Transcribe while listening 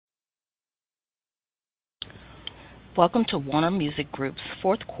Welcome to Warner Music Group's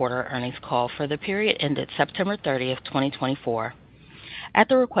fourth quarter earnings call for the period ended September 30th, 2024. At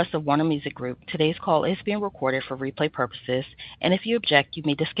the request of Warner Music Group, today's call is being recorded for replay purposes, and if you object, you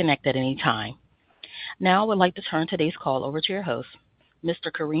may disconnect at any time. Now I would like to turn today's call over to your host,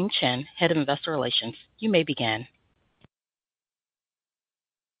 Mr. Kareem Chin, Head of Investor Relations. You may begin.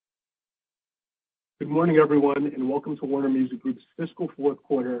 Good morning, everyone, and welcome to Warner Music Group's fiscal fourth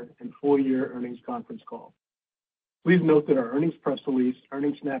quarter and full year earnings conference call. Please note that our earnings press release,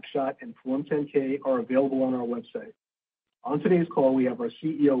 earnings snapshot, and Form 10-K are available on our website. On today's call, we have our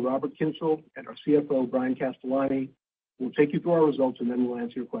CEO, Robert Kyncl, and our CFO, Brian Castellani. We'll take you through our results, and then we'll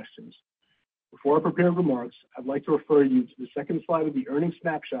answer your questions. Before our prepared remarks, I'd like to refer you to the second slide of the earnings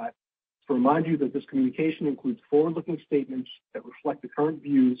snapshot to remind you that this communication includes forward-looking statements that reflect the current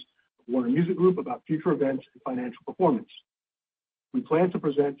views of Warner Music Group about future events and financial performance. We plan to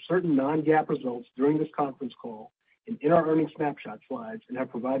present certain non-GAAP results during this conference call and in our earnings snapshot slides, and have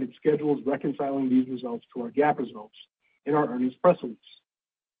provided schedules reconciling these results to our GAAP results in our earnings press release.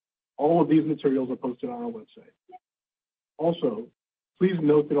 All of these materials are posted on our website. Also, please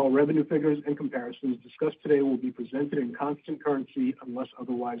note that all revenue figures and comparisons discussed today will be presented in constant currency unless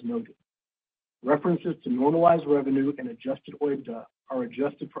otherwise noted. References to normalized revenue and adjusted OIBDA are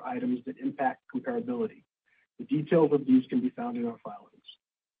adjusted for items that impact comparability. The details of these can be found in our filings.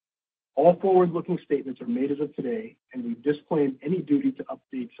 All forward-looking statements are made as of today, and we disclaim any duty to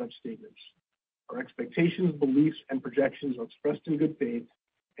update such statements. Our expectations, beliefs, and projections are expressed in good faith,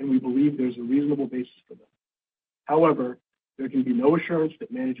 and we believe there's a reasonable basis for them. However, there can be no assurance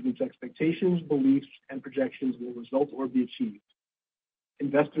that management's expectations, beliefs, and projections will result or be achieved.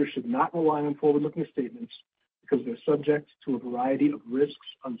 Investors should not rely on forward-looking statements because they're subject to a variety of risks,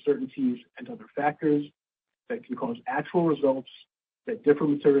 uncertainties, and other factors that can cause actual results that differ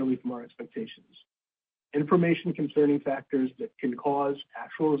materially from our expectations. Information concerning factors that can cause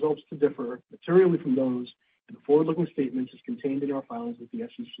actual results to differ materially from those in the forward-looking statements is contained in our filings with the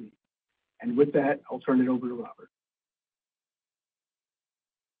SEC. And with that, I'll turn it over to Robert.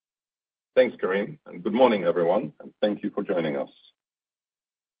 Thanks, Kareem, and good morning, everyone, and thank you for joining us.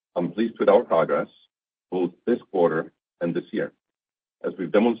 I'm pleased with our progress, both this quarter and this year, as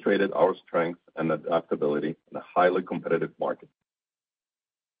we've demonstrated our strength and adaptability in a highly competitive market.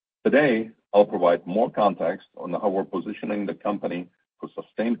 Today, I'll provide more context on how we're positioning the company for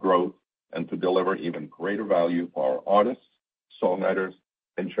sustained growth and to deliver even greater value for our artists, songwriters,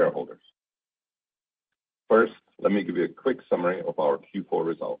 and shareholders. First, let me give you a quick summary of our Q4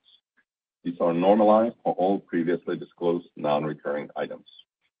 results. These are normalized for all previously disclosed non-recurring items.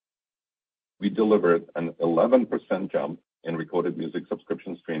 We delivered an 11% jump in recorded music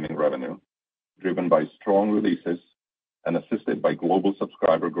subscription streaming revenue, driven by strong releases and assisted by global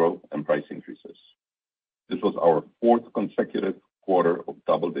subscriber growth and price increases. This was our fourth consecutive quarter of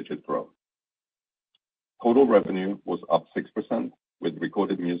double-digit growth. Total revenue was up 6%, with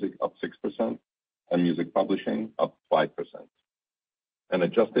recorded music up 6% and music publishing up 5%. And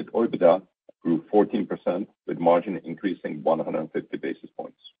adjusted OIBDA grew 14%, with margin increasing 150 basis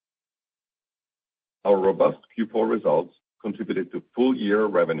points. Our robust Q4 results contributed to full-year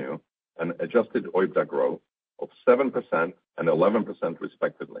revenue and adjusted OIBDA growth of 7% and 11%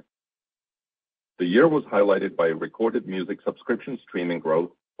 respectively. The year was highlighted by recorded music subscription streaming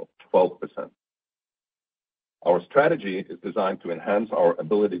growth of 12%. Our strategy is designed to enhance our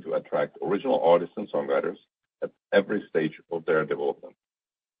ability to attract original artists and songwriters at every stage of their development.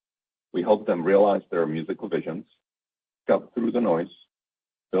 We help them realize their musical visions, cut through the noise,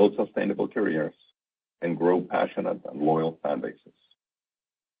 build sustainable careers, and grow passionate and loyal fan bases.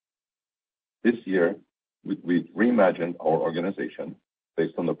 This year, we've reimagined our organization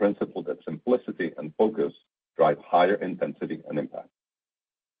based on the principle that simplicity and focus drive higher intensity and impact.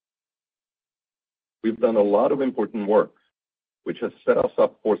 We've done a lot of important work, which has set us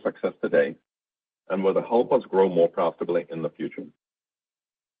up for success today and will help us grow more profitably in the future.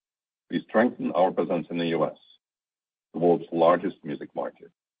 We strengthened our presence in the U.S., the world's largest music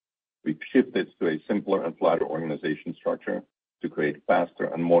market. We've shifted to a simpler and flatter organization structure to create faster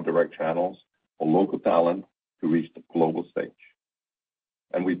and more direct channels for local talent to reach the global stage.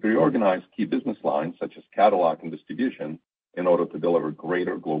 And we've reorganized key business lines such as catalog and distribution in order to deliver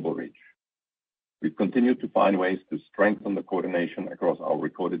greater global reach. We've continued to find ways to strengthen the coordination across our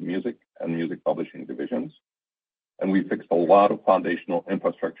recorded music and music publishing divisions, and we fixed a lot of foundational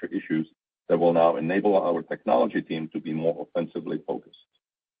infrastructure issues that will now enable our technology team to be more offensively focused.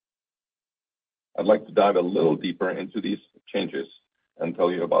 I'd like to dive a little deeper into these changes and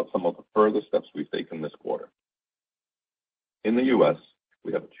tell you about some of the further steps we've taken this quarter. In the U.S.,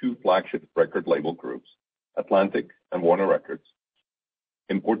 we have two flagship record label groups Atlantic, and Warner Records,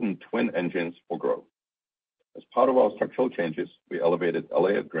 important twin engines for growth. As part of our structural changes, we elevated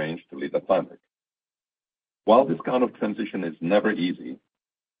Elliott Grange to lead Atlantic. While this kind of transition is never easy,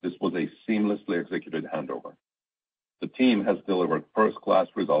 this was a seamlessly executed handover. The team has delivered first-class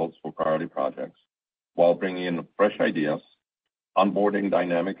results for priority projects while bringing in fresh ideas, onboarding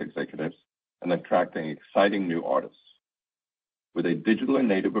dynamic executives, and attracting exciting new artists. With a digitally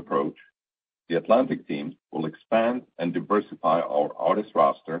native approach, the Atlantic team will expand and diversify our artist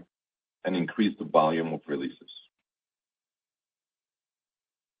roster and increase the volume of releases.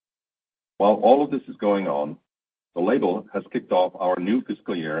 While all of this is going on, the label has kicked off our new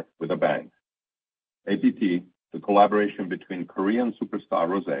fiscal year with a bang. APT, the collaboration between Korean superstar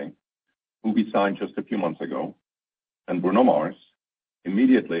Rosé, who we signed just a few months ago, and Bruno Mars,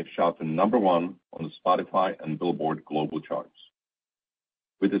 immediately shot to number one on the Spotify and Billboard global charts.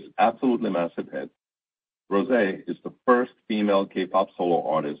 With this absolutely massive hit, Rosé is the first female K-pop solo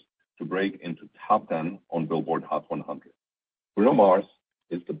artist to break into top 10 on Billboard Hot 100. Bruno Mars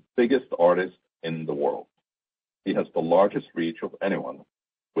is the biggest artist in the world. He has the largest reach of anyone,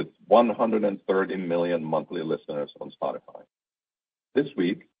 with 130 million monthly listeners on Spotify. This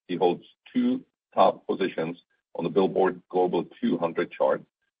week, he holds two top positions on the Billboard Global 200 chart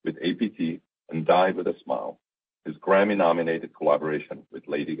with APT and Die With a Smile, his Grammy-nominated collaboration with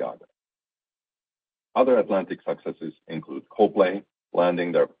Lady Gaga. Other Atlantic successes include Coldplay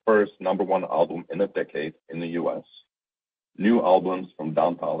landing their first number one album in a decade in the U.S., new albums from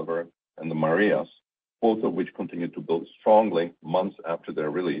Don Toliver and the Marias, both of which continue to build strongly months after their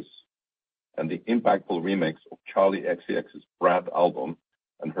release, and the impactful remix of Charli XCX's Brat album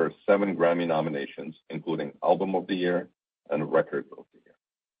and her 7 Grammy nominations, including Album of the Year and Record of the Year.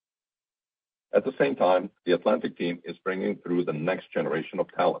 At the same time, the Atlantic team is bringing through the next generation of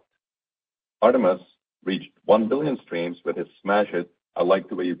talent. Artemis reached 1 billion streams with his smash hit, I Like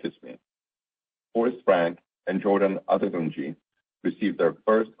the Way You Kiss Me. Forrest Frank and Jordan WMG received their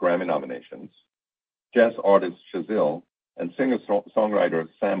first Grammy nominations. Jazz artist Shazille and singer-songwriter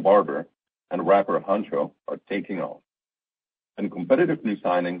Sam Barber and rapper Hancho are taking off. And competitive new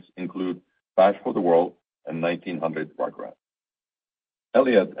signings include Bash for the World and 1900 Rugrat.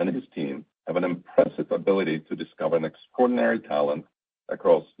 Elliott and his team have an impressive ability to discover an extraordinary talent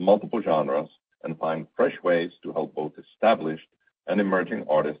across multiple genres and find fresh ways to help both established and emerging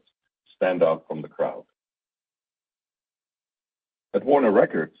artists stand out from the crowd. At Warner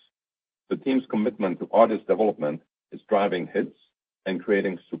Records, the team's commitment to artist development is driving hits and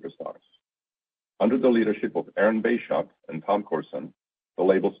creating superstars. Under the leadership of Aaron Bayshuk and Tom Corson, the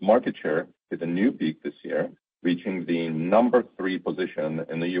label's market share hit a new peak this year, reaching the number 3 position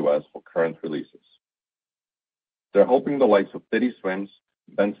in the U.S. for current releases. They're helping the likes of Teddy Swims,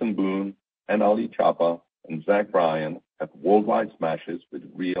 Benson Boone, and Ali Chapa and Zach Bryan have worldwide smashes with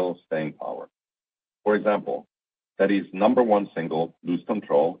real staying power. For example, Teddy's number 1 single, Lose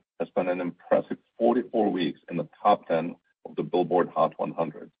Control, has spent an impressive 44 weeks in the top 10 of the Billboard Hot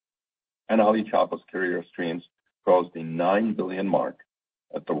 100. And Ali Chapa's career streams crossed the 9 billion mark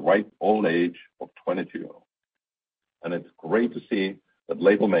at the ripe old age of 22. And it's great to see that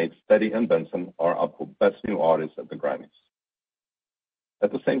label mates Teddy and Benson are up for Best New Artists at the Grammys.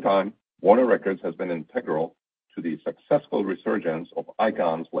 At the same time, Warner Records has been integral to the successful resurgence of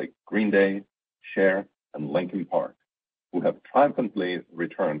icons like Green Day, Cher, and Linkin Park, who have triumphantly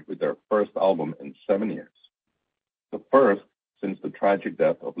returned with their first album in 7 years, the first since the tragic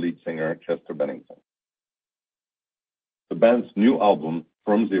death of lead singer Chester Bennington. The band's new album,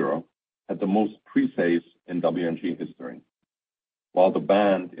 From Zero, had the most pre-sales in WMG history, while the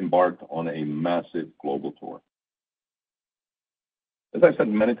band embarked on a massive global tour. As I've said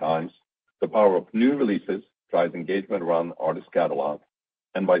many times, the power of new releases drives engagement around artist catalog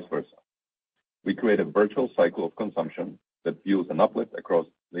and vice versa. We create a virtual cycle of consumption that fuels an uplift across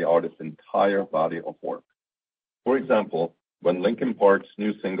the artist's entire body of work. For example, when Linkin Park's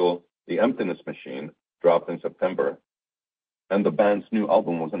new single, The Emptiness Machine, dropped in September, and the band's new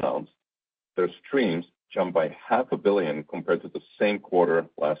album was announced, their streams jumped by 500 million compared to the same quarter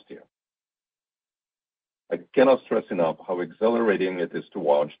last year. I cannot stress enough how exhilarating it is to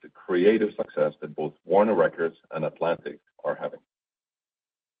watch the creative success that both Warner Records and Atlantic are having.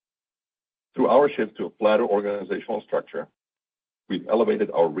 Through our shift to a flatter organizational structure, we've elevated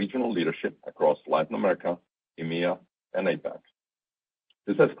our regional leadership across Latin America, EMEA, and APAC.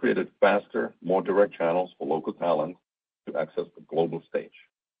 This has created faster, more direct channels for local talent to access the global stage.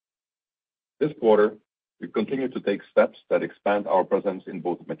 This quarter, we've continued to take steps that expand our presence in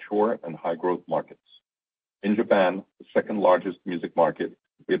both mature and high-growth markets. In Japan, the second largest music market,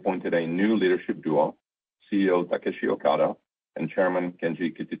 we appointed a new leadership duo, CEO Takeshi Okada and Chairman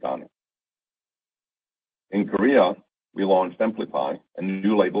Kenji Kititani. In Korea, we launched Amplify, a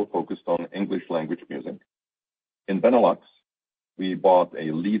new label focused on English language music. In Benelux, we bought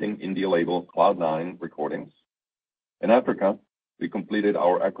a leading indie label, Cloud9 Recordings. In Africa, we completed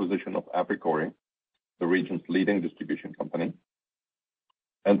our acquisition of Africori, the region's leading distribution company.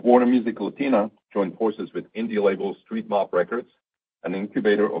 And Warner Music Latina joined forces with indie label Street Mob Records, an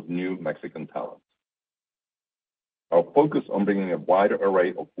incubator of new Mexican talent. Our focus on bringing a wider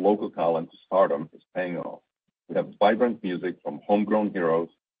array of local talent to stardom is paying off. We have vibrant music from homegrown heroes,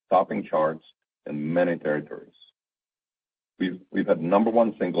 topping charts in many territories. We've had number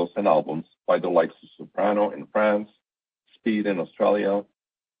one singles and albums by the likes of Soprano in France, Speed in Australia,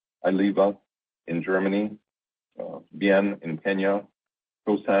 Aliva in Germany, Bien in Kenya,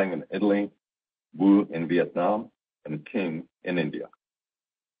 Kosang in Italy, Wu in Vietnam, and King in India.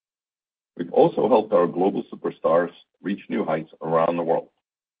 We've also helped our global superstars reach new heights around the world.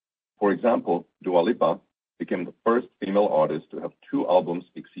 For example, Dua Lipa became the first female artist to have 2 albums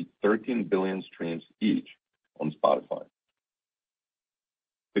exceed 13 billion streams each on Spotify.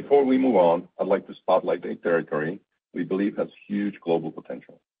 Before we move on, I'd like to spotlight a territory we believe has huge global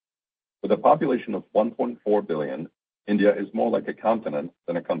potential. With a population of 1.4 billion, India is more like a continent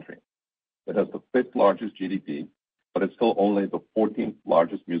than a country. It has the 5th largest GDP, but it's still only the 14th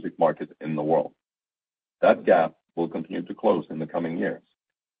largest music market in the world. That gap will continue to close in the coming years.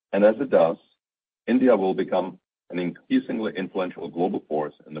 And as it does, India will become an increasingly influential global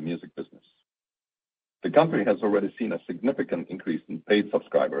force in the music business. The country has already seen a significant increase in paid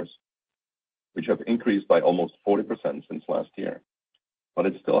subscribers, which have increased by almost 40% since last year, but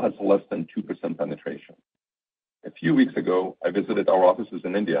it still has less than 2% penetration. A few weeks ago, I visited our offices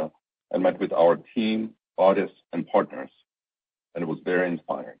in India and met with our team, artists, and partners, and it was very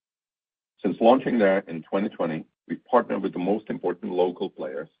inspiring. Since launching there in 2020, we've partnered with the most important local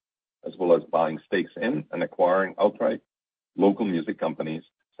players, as well as buying stakes in and acquiring outright local music companies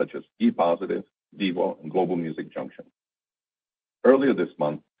such as ePositive, Devo, and Global Music Junction. Earlier this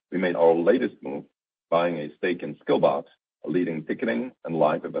month, we made our latest move, buying a stake in Skillbox, a leading ticketing and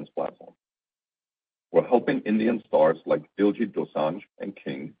live events platform. We're helping Indian stars like Diljit Dosanjh and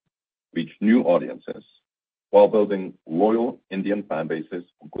King reach new audiences while building loyal Indian fan bases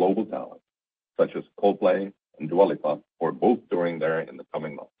of global talent, such as Coldplay and Dua Lipa, who are both touring there in the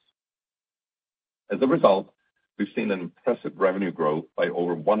coming months. As a result, we've seen an impressive revenue growth by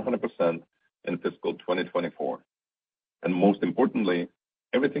over 100% in fiscal 2024. And most importantly,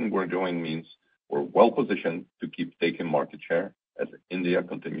 everything we're doing means we're well positioned to keep taking market share as India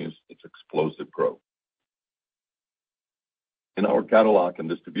continues its explosive growth. In our catalog and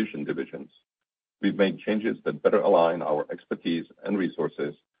distribution divisions, we've made changes that better align our expertise and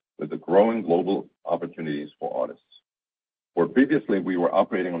resources with the growing global opportunities for artists. Where previously we were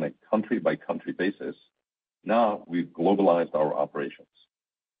operating on a country-by-country basis, now we've globalized our operations.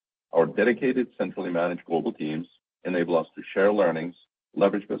 Our dedicated, centrally managed global teams enable us to share learnings,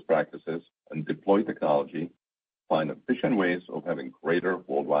 leverage best practices, and deploy technology to find efficient ways of having greater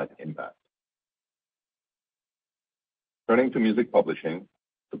worldwide impact. Turning to music publishing,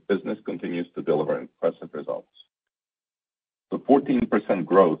 the business continues to deliver impressive results. The 14%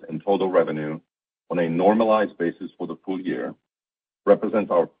 growth in total revenue on a normalized basis for the full year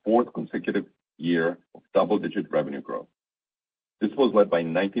represents our 4th consecutive year of double-digit revenue growth. This was led by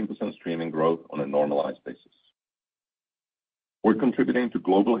 19% streaming growth on a normalized basis. We're contributing to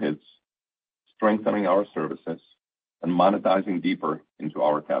global hits, strengthening our services, and monetizing deeper into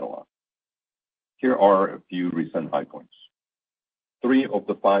our catalog. Here are a few recent high points. 3 of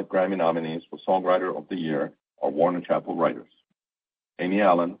the 5 Grammy nominees for Songwriter of the Year are Warner Chappell writers: Amy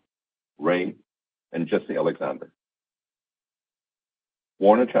Allen, Ray, and Jesse Alexander.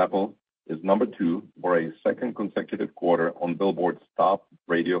 Warner Chappell is number 2 for a 2nd consecutive quarter on Billboard's top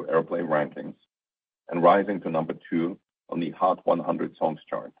radio airplay rankings and rising to number 2 on the Hot 100 Songs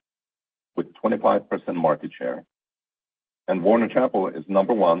chart with 25% market share. And Warner Chappell is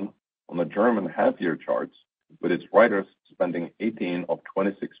number 1 on the German half-year charts, with its writers spending 18 of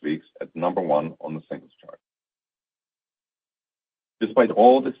 26 weeks at number 1 on the singles chart. Despite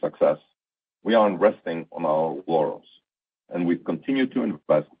all this success, we aren't resting on our laurels, and we've continued to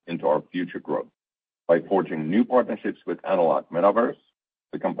invest into our future growth by forging new partnerships with Analog Metaverse,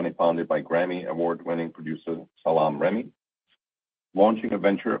 the company founded by Grammy Award-winning producer Salaam Remi, launching a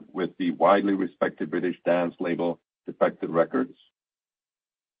venture with the widely respected British dance label Defected Records,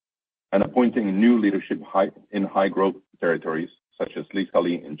 and appointing new leadership in high-growth territories such as Lisa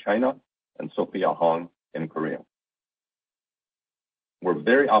Lee in China and Sophia Hong in Korea. We're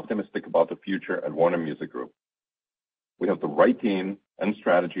very optimistic about the future at Warner Music Group. We have the right team and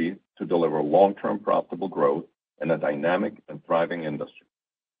strategy to deliver long-term profitable growth in a dynamic and thriving industry.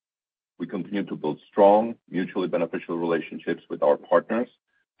 We continue to build strong, mutually beneficial relationships with our partners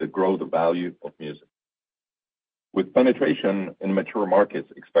that grow the value of music. With penetration in mature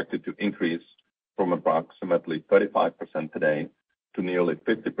markets expected to increase from approximately 35% today to nearly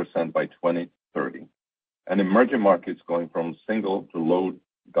 50% by 2030, and emerging markets going from single to low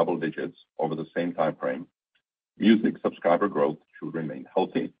double digits over the same time frame, music subscriber growth should remain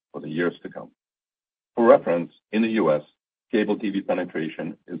healthy for the years to come. For reference, in the U.S., cable TV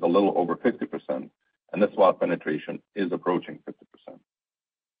penetration is a little over 50%, and SVOD penetration is approaching 50%,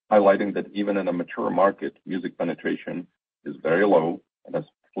 highlighting that even in a mature market, music penetration is very low and has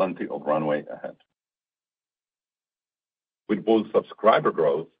plenty of runway ahead. With both subscriber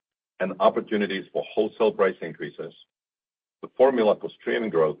growth and opportunities for wholesale price increases, the formula for streaming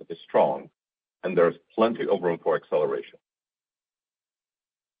growth is strong, and there is plenty of room for acceleration.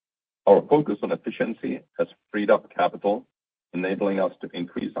 Our focus on efficiency has freed up capital, enabling us to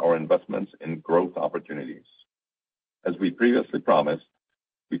increase our investments in growth opportunities. As we previously promised,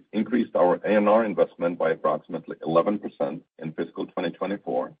 we've increased our A&R investment by approximately 11% in fiscal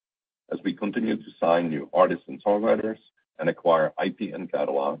 2024 as we continue to sign new artists and songwriters and acquire IP and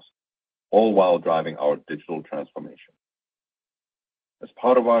catalogs, all while driving our digital transformation. As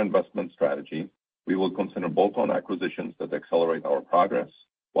part of our investment strategy, we will consider bolt-on acquisitions that accelerate our progress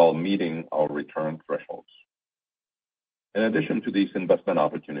while meeting our return thresholds. In addition to these investment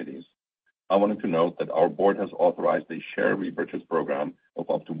opportunities, I wanted to note that our board has authorized a share repurchase program of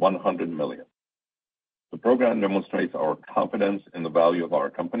up to $100 million. The program demonstrates our confidence in the value of our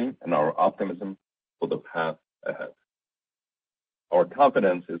company and our optimism for the path ahead. Our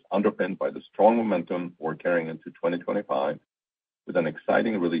confidence is underpinned by the strong momentum we're carrying into 2025, with an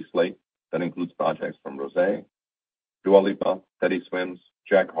exciting release slate that includes projects from Rosé, Dua Lipa, Teddy Swims,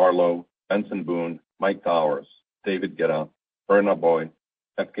 Jack Harlow, Benson Boone, Mike Towers, David Guetta, Burna Boy,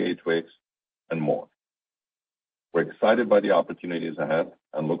 FKA Twigs, and more. We're excited by the opportunities ahead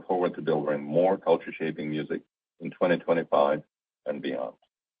and look forward to delivering more culture-shaping music in 2025 and beyond.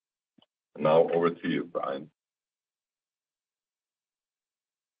 And now over to you, Brian.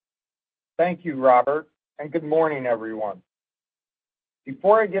 Thank you, Robert, and good morning, everyone.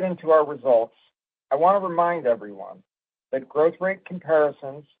 Before I get into our results, I want to remind everyone that growth rate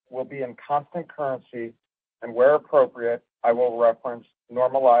comparisons will be in constant currency, and where appropriate, I will reference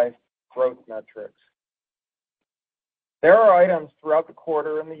normalized growth metrics. There are items throughout the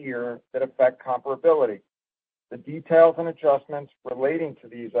quarter and the year that affect comparability. The details and adjustments relating to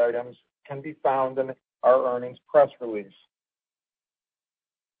these items can be found in our earnings press release.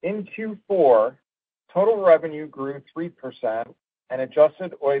 In Q4, total revenue grew 3% and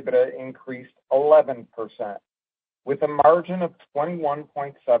adjusted OIBDA increased 11%, with a margin of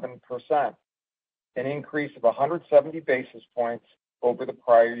 21.7%, an increase of 170 basis points over the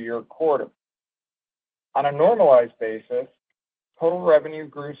prior year quarter. On a normalized basis, total revenue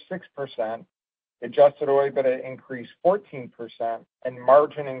grew 6%, adjusted OIBDA increased 14%, and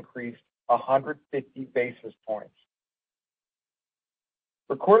margin increased 150 basis points.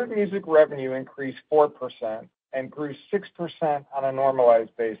 Recorded music revenue increased 4% and grew 6% on a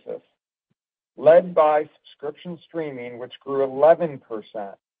normalized basis, led by subscription streaming, which grew 11%,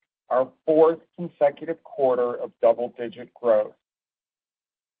 our fourth consecutive quarter of double-digit growth.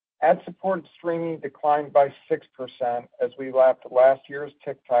 Ad-supported streaming declined by 6% as we lapped last year's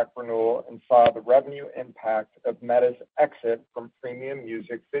TikTok renewal and saw the revenue impact of Meta's exit from premium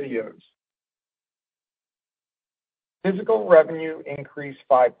music videos. Physical revenue increased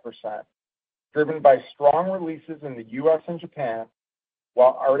 5%, driven by strong releases in the U.S. and Japan,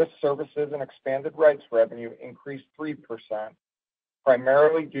 while artist services and expanded rights revenue increased 3%,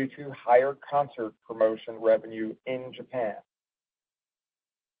 primarily due to higher concert promotion revenue in Japan.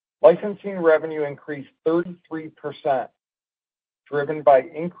 Licensing revenue increased 33%, driven by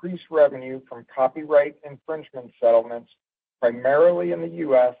increased revenue from copyright infringement settlements, primarily in the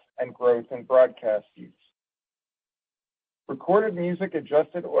U.S., and growth in broadcast use. Recorded music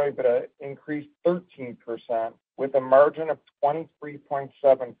adjusted OIBDA increased 13%, with a margin of 23.7%,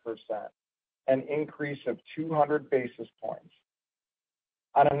 an increase of 200 basis points.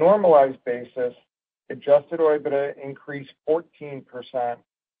 On a normalized basis, adjusted OIBDA increased 14%,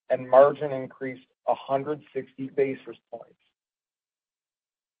 and margin increased 160 basis points.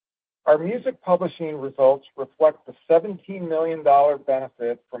 Our music publishing results reflect the $17 million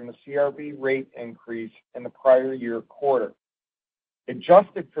benefit from the CRB rate increase in the prior year quarter.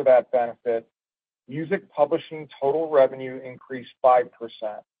 Adjusted for that benefit, music publishing total revenue increased 5%,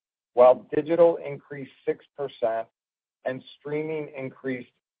 while digital increased 6% and streaming increased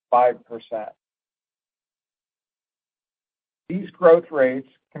 5%. These growth rates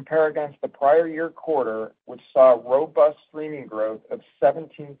compare against the prior year quarter, which saw robust streaming growth of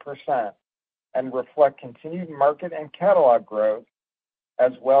 17% and reflect continued market and catalog growth,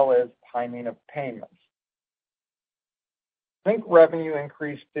 as well as timing of payments. Sync revenue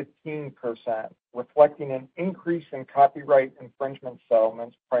increased 15%, reflecting an increase in copyright infringement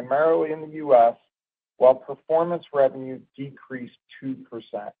settlements, primarily in the U.S., while performance revenue decreased 2%.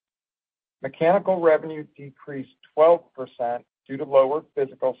 Mechanical revenue decreased 12% due to lower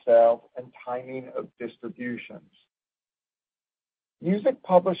physical sales and timing of distributions. Music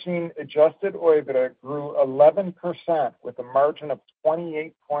publishing adjusted OIBDA grew 11% with a margin of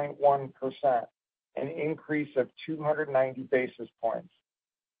 28.1%, an increase of 290 basis points.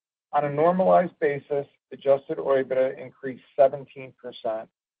 On a normalized basis, adjusted OIBDA increased 17%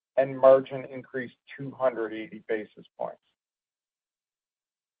 and margin increased 280 basis points.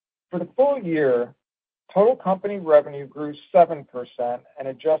 For the full year, total company revenue grew 7% and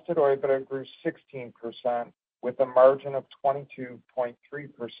adjusted OIBDA grew 16% with a margin of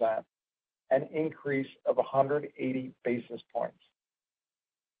 22.3%, an increase of 180 basis points.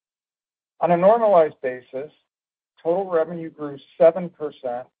 On a normalized basis, total revenue grew 7%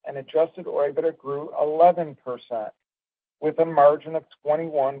 and adjusted OIBDA grew 11% with a margin of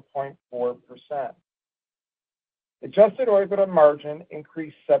 21.4%. Adjusted OIBDA margin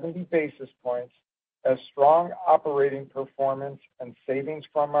increased 70 basis points as strong operating performance and savings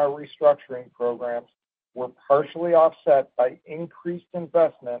from our restructuring programs were partially offset by increased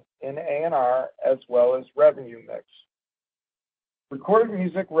investment in A&R as well as revenue mix. Recorded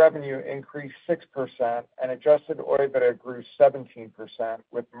music revenue increased 6% and adjusted OIBDA grew 17%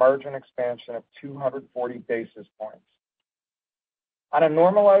 with margin expansion of 240 basis points. On a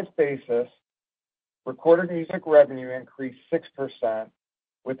normalized basis, recorded music revenue increased 6%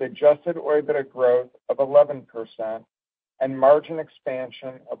 with adjusted OIBDA growth of 11% and margin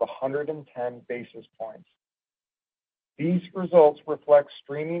expansion of 110 basis points. These results reflect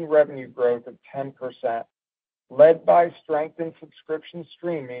streaming revenue growth of 10%, led by strength in subscription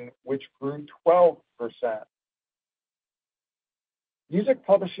streaming, which grew 12%. Music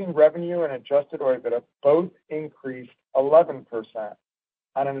publishing revenue and adjusted OIBDA both increased 11%.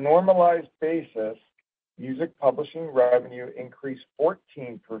 On a normalized basis, music publishing revenue increased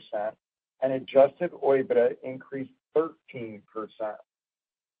 14% and adjusted OIBDA increased 13%.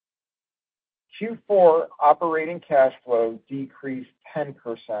 Q4 operating cash flow decreased 10%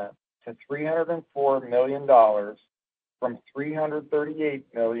 to $304 million from $338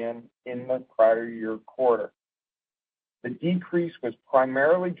 million in the prior year quarter. The decrease was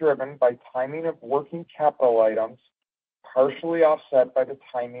primarily driven by timing of working capital items, partially offset by the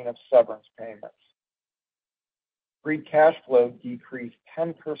timing of severance payments. Free cash flow decreased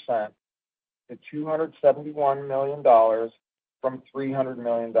 10% to $271 million from $300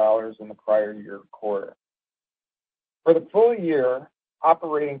 million in the prior year quarter. For the full year,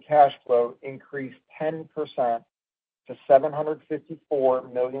 operating cash flow increased 10% to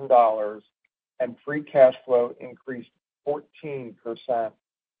 $754 million, and free cash flow increased 14%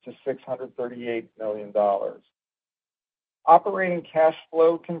 to $638 million. Operating cash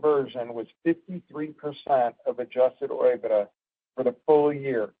flow conversion was 53% of adjusted OIBDA for the full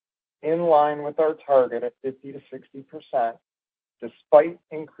year, in line with our target at 50 to 60%, despite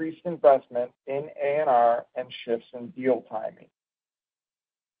increased investment in A&R and shifts in deal timing.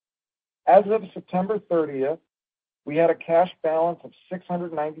 As of September 30th, we had a cash balance of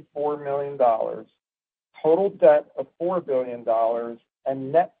 $694 million, total debt of $4 billion,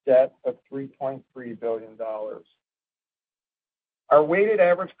 and net debt of $3.3 billion. Our weighted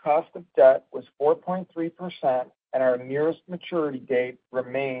average cost of debt was 4.3%, and our nearest maturity date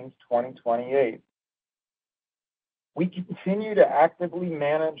remains 2028. We continue to actively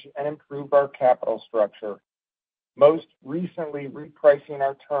manage and improve our capital structure, most recently repricing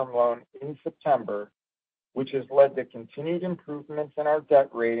our term loan in September, which has led to continued improvements in our debt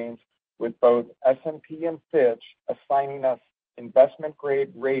ratings, with both S&P and Fitch assigning us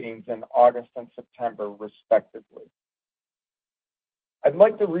investment-grade ratings in August and September, respectively. I'd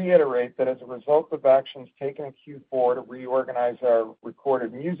like to reiterate that as a result of actions taken in Q4 to reorganize our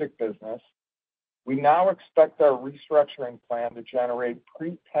recorded music business, we now expect our restructuring plan to generate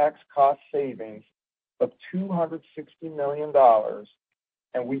pre-tax cost savings of $260 million,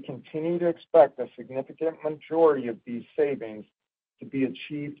 and we continue to expect a significant majority of these savings to be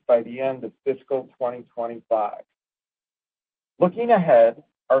achieved by the end of fiscal 2025. Looking ahead,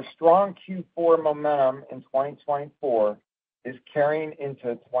 Our strong Q4 momentum in 2024 is carrying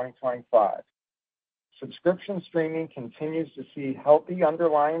into 2025. Subscription streaming continues to see healthy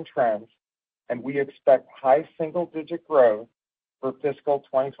underlying trends, and we expect high single-digit growth for fiscal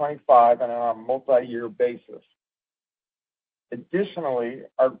 2025 and on a multi-year basis. Additionally,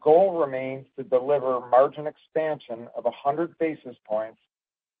 our goal remains to deliver margin expansion of 100 basis points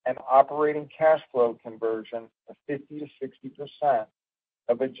and operating cash flow conversion of 50 to 60%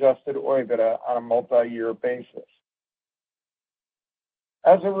 of adjusted OIBDA on a multi-year basis.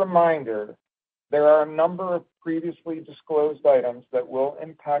 As a reminder, there are a number of previously disclosed items that will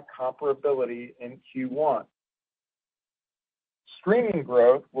impact comparability in Q1. Streaming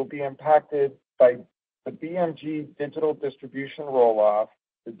growth will be impacted by the WMG digital distribution roll-off,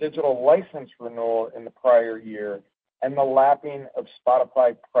 the digital license renewal in the prior year, and the lapping of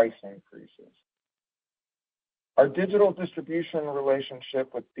Spotify price increases. Our digital distribution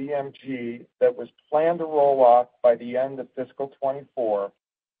relationship with WMG that was planned to roll off by the end of fiscal 24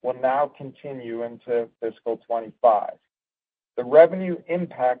 will now continue into fiscal 25. The revenue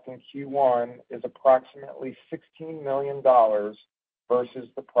impact in Q1 is approximately $16 million versus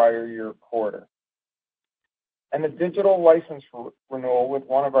the prior year quarter. And the digital license renewal with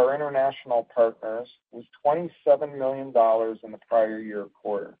one of our international partners was $27 million in the prior year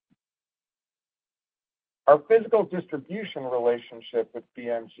quarter. Our physical distribution relationship with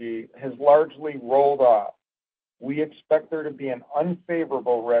WMG has largely rolled off. We expect there to be an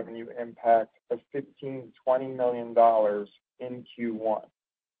unfavorable revenue impact of $15 to $20 million in Q1.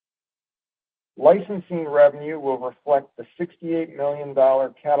 Licensing revenue will reflect the $68 million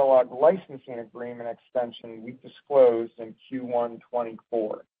catalog licensing agreement extension we disclosed in Q1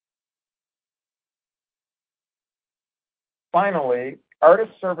 24. Finally,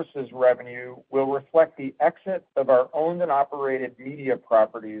 artist services revenue will reflect the exit of our owned and operated media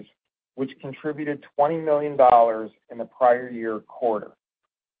properties, which contributed $20 million in the prior year quarter.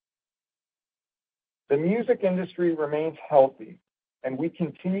 The music industry remains healthy, and we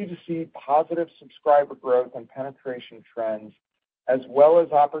continue to see positive subscriber growth and penetration trends, as well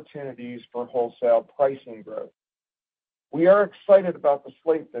as opportunities for wholesale pricing growth. We are excited about the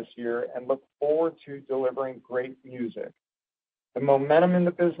slate this year and look forward to delivering great music. The momentum in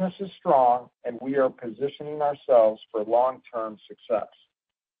the business is strong, and we are positioning ourselves for long-term success.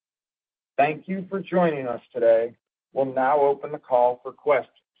 Thank you for joining us today. We'll now open the call for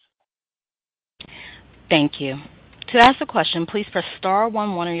questions. Thank you. To ask a question, please press star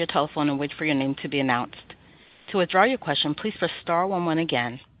 11 on your telephone and wait for your name to be announced. To withdraw your question, please press star 11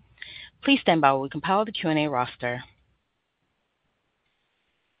 again. Please stand by while we compile the Q&A roster.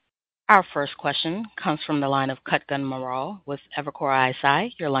 Our first question comes from the line of Kutgun Maral with Evercore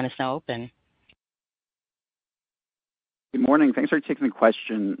ISI. Your line is now open. Good morning. Thanks for taking the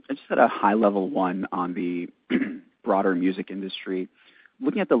question. I just had a high-level one on the broader music industry.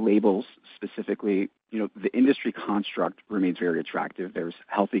 Looking at the labels specifically, the industry construct remains very attractive. There's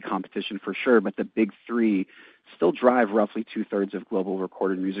healthy competition for sure, but the big three still drive roughly two-thirds of global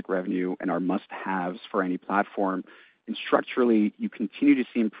recorded music revenue and are must-haves for any platform. And structurally, you continue to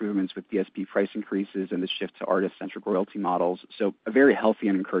see improvements with DSP price increases and the shift to artist-centric royalty models. So a very healthy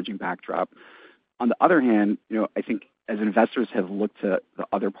and encouraging backdrop. On the other hand, I think as investors have looked to the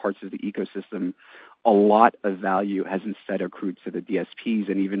other parts of the ecosystem, a lot of value has instead accrued to the DSPs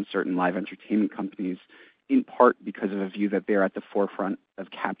and even certain live entertainment companies, in part because of a view that they're at the forefront of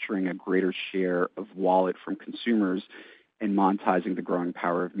capturing a greater share of wallet from consumers and monetizing the growing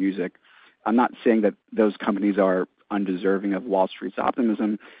power of music. I'm not saying that those companies are undeserving of Wall Street's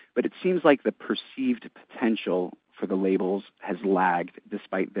optimism, but it seems like the perceived potential for the labels has lagged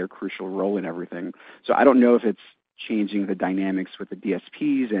despite their crucial role in everything. So I don't know if it's changing the dynamics with the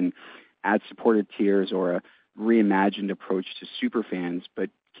DSPs and ad-supported tiers or a reimagined approach to superfans, but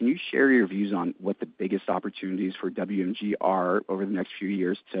can you share your views on what the biggest opportunities for WMG are over the next few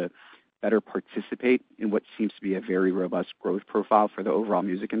years to better participate in what seems to be a very robust growth profile for the overall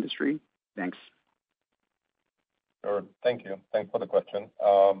music industry? Thanks. Sure. Thank you. Thanks for the question.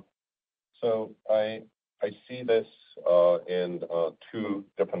 So I see this in two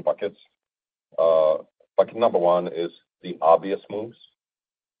different buckets. Bucket number one is the obvious moves.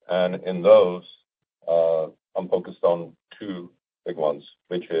 And in those, I'm focused on two big ones,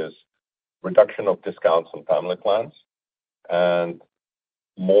 which is reduction of discounts on family plans and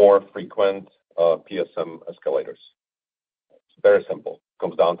more frequent PSM escalators. It's very simple. It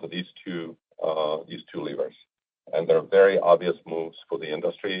comes down to these two levers. And they're very obvious moves for the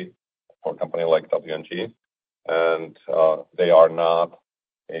industry, for a company like WMG. And they are not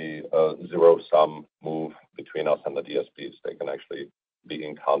a zero-sum move between us and the DSPs. They can actually be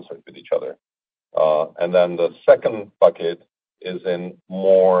in concert with each other. And then the second bucket is in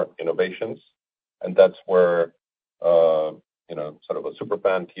more innovations, and that's where sort of a super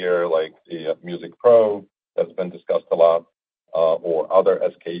fan tier like the Music Pro that's been discussed a lot, or other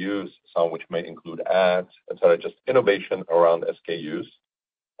SKUs, some which may include ads, etc. Just innovation around SKUs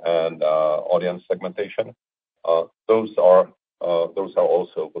and audience segmentation. Those are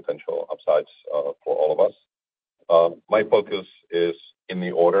also potential upsides for all of us. My focus is in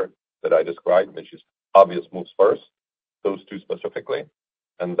the order that I described, which is obvious moves first, those two specifically,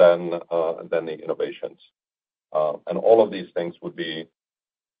 and then the innovations. And all of these things would be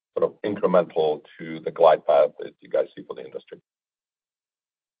sort of incremental to the glide path that you guys see for the industry.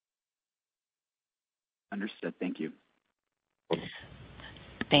 Understood. Thank you.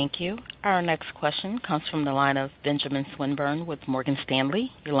 Thank you. Our next question comes from the line of Benjamin Swinburne with Morgan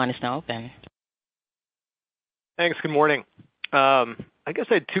Stanley. Your line is now open. Thanks. Good morning. I guess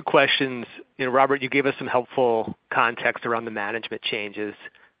I had two questions. Robert, you gave us some helpful context around the management changes.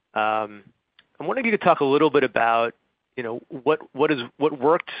 I'm wondering if you could talk a little bit about what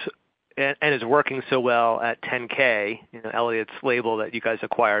worked and is working so well at 10K, Elliot's label that you guys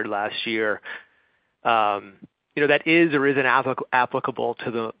acquired last year. That is or isn't applicable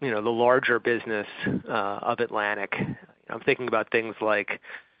to the larger business of Atlantic. I'm thinking about things like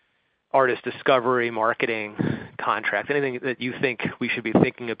artist discovery, marketing, contracts, anything that you think we should be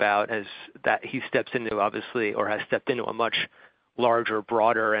thinking about as that he steps into, obviously, or has stepped into a much larger,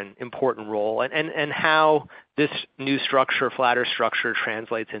 broader, and important role, and how this new structure, flatter structure,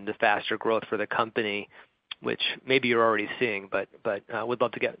 translates into faster growth for the company, which maybe you're already seeing, but would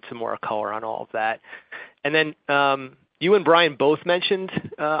love to get some more color on all of that. And then you and Brian both mentioned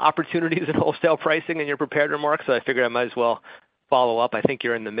opportunities in wholesale pricing in your prepared remarks, so I figured I might as well follow up. I think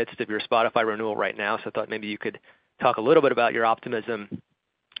you're in the midst of your Spotify renewal right now, so I thought maybe you could talk a little bit about your optimism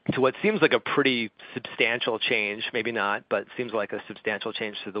to what seems like a pretty substantial change, maybe not, but seems like a substantial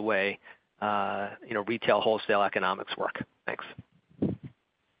change to the way retail wholesale economics work. Thanks.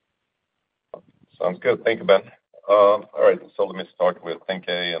 Sounds good. Thank you, Ben. All right, so let me start with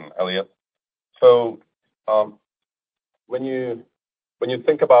 10K and Elliot. So when you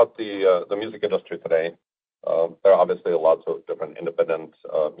think about the music industry today, there are obviously lots of different independent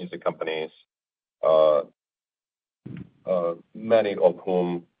music companies, many of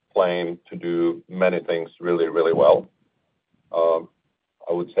whom claim to do many things really, really well.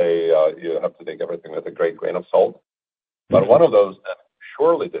 I would say you have to take everything with a great grain of salt. But one of those that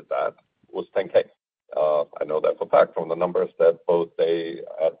surely did that was 10K. I know that for a fact from the numbers that both they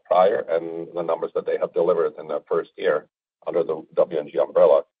had prior and the numbers that they have delivered in their first year under the WMG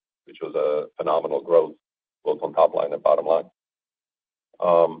umbrella, which was a phenomenal growth, both on top line and bottom line.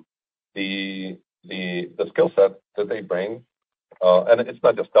 The skill set that they bring, and it's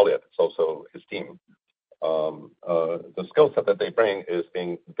not just Elliot, it's also his team. The skill set that they bring is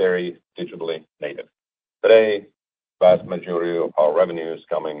being very digitally native. Today, vast majority of our revenue is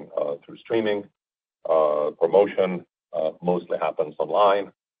coming through streaming. Promotion mostly happens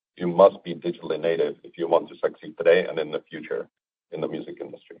online. You must be digitally native if you want to succeed today and in the future in the music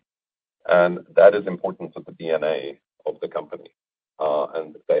industry. And that is important to the DNA of the company,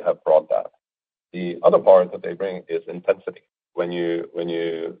 and they have brought that. The other part that they bring is intensity. When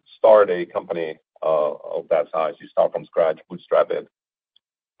you start a company of that size, you start from scratch, bootstrap it.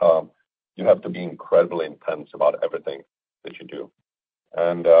 You have to be incredibly intense about everything that you do,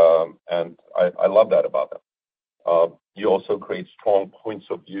 and I love that about them. You also create strong points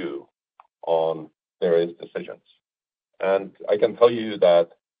of view on various decisions, and I can tell you that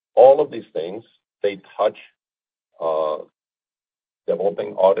all of these things, they touch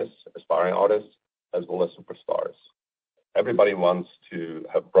developing artists, aspiring artists, as well as superstars. Everybody wants to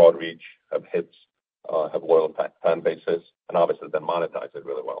have broad reach, have hits, have loyal fan bases, and obviously then monetize it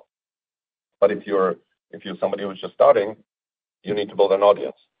really well. But if you're somebody who's just starting, you need to build an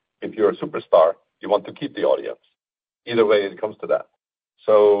audience. If you're a superstar, you want to keep the audience. Either way, it comes to that.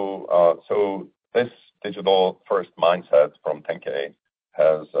 So this digital first mindset from 10K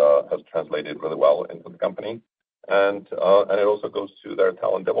has translated really well into the company, and it also goes to their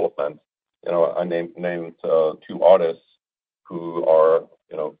talent development. I named two artists who are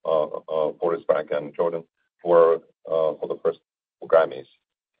Boris Frank and Jordan for the first Grammys,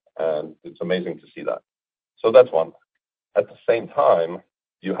 and it's amazing to see that. So that's one. At the same time,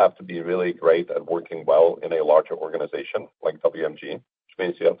 you have to be really great at working well in a larger organization like WMG, which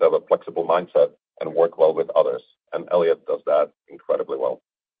means you have to have a flexible mindset and work well with others. And Elliot does that incredibly well.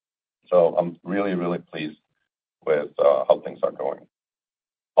 So I'm really, really pleased with how things are going.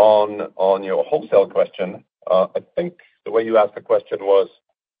 On your wholesale question, I think the way you asked the question was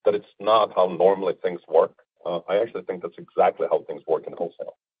that it's not how normally things work. I actually think that's exactly how things work in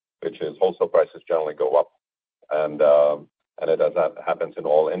wholesale, which is wholesale prices generally go up, and that happens in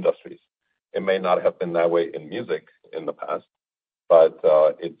all industries. It may not have been that way in music in the past, but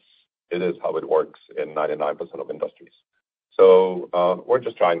it is how it works in 99% of industries. So we're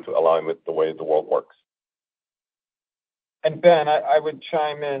just trying to align with the way the world works. And Ben, I would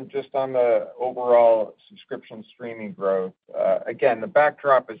chime in just on the overall subscription streaming growth. Again, the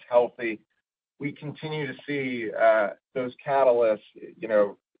backdrop is healthy. We continue to see those catalysts,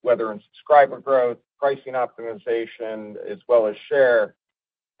 whether in subscriber growth, pricing optimization, as well as share.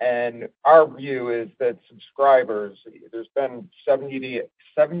 And our view is that subscribers, there's been 70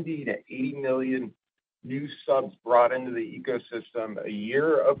 to 80 million new subs brought into the ecosystem a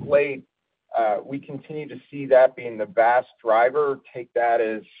year of late. We continue to see that being the vast driver. Take that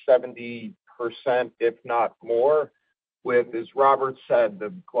as 70%, if not more. With, as Robert said,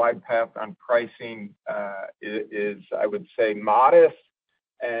 the glide path on pricing is, I would say, modest.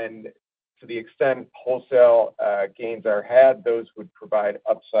 And to the extent wholesale gains are had, those would provide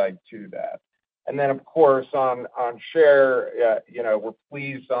upside to that. And then, of course, on share, we're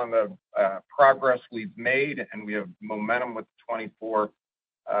pleased on the progress we've made, and we have momentum with 24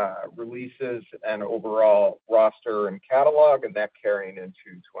 releases and overall roster and catalog, and that carrying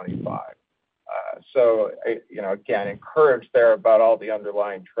into 25. So, again, encouraged there about all the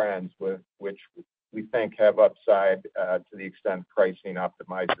underlying trends with which we think have upside to the extent pricing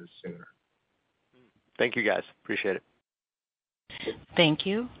optimizes sooner. Thank you, guys. Appreciate it. Thank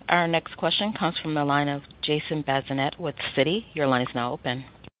you. Our next question comes from the line of Jason Bazinet with Citi. Your line is now open.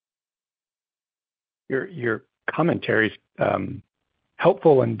 Your commentary is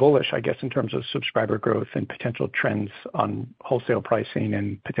helpful and bullish, I guess, in terms of subscriber growth and potential trends on wholesale pricing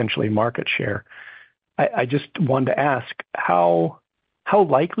and potentially market share. I just wanted to ask, how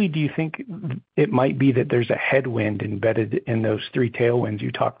likely do you think it might be that there's a headwind embedded in those three tailwinds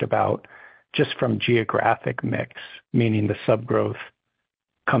you talked about just from geographic mix, meaning the sub growth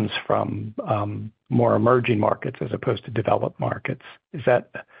comes from more emerging markets as opposed to developed markets? Is that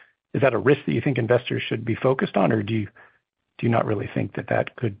a risk that you think investors should be focused on, or do you not really think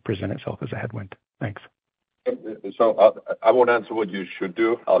that could present itself as a headwind? Thanks. So I won't answer what you should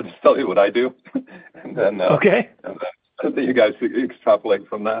do. I'll just tell you what I do, and then okay. And then you guys extrapolate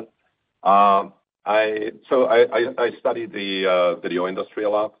from that. I study the video industry a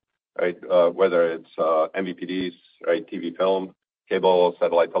lot, right? Whether it's MVPDs, right, TV, film, cable,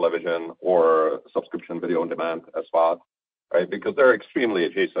 satellite television, or subscription video on demand, SVOD, right? Because they're extremely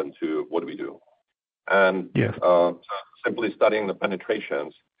adjacent to what we do. And yes. So simply studying the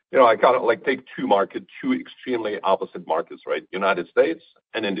penetrations, I kind of take two extremely opposite markets, right? United States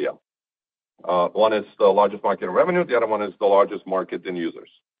and India. One is the largest market in revenue. The other one is the largest market in users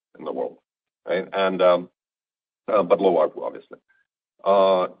in the world, right? And but low ARPU, obviously.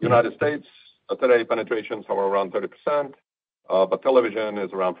 United States today penetrations are around 30%, but television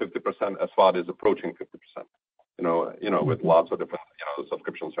is around 50%. SVOD is approaching 50%. With lots of different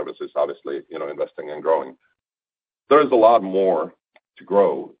subscription services, obviously, investing and growing. There is a lot more to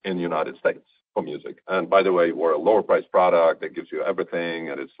grow in the United States for music. And by the way, we're a lower price product that gives you everything,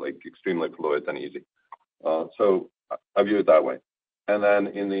 and it's extremely fluid and easy. So I view it that way. And then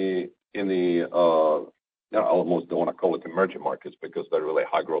in the I almost don't want to call it emerging markets because they're really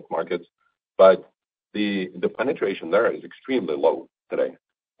high growth markets, but the penetration there is extremely low today.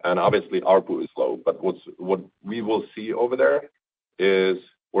 And obviously ARPU is low, but what we will see over there is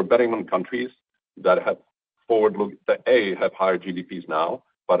we're betting on countries that have have higher GDPs now,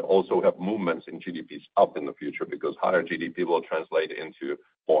 but also have movements in GDPs up in the future because higher GDP will translate into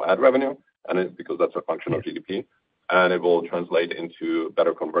more ad revenue, and because that's a function of GDP, and it will translate into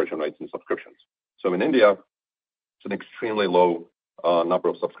better conversion rates and subscriptions. So in India, it's an extremely low number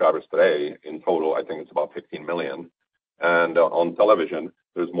of subscribers today. In total, I think it's about 15 million. And on television,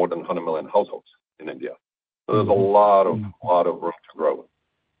 there's more than 100 million households in India. So there's a lot of room to grow.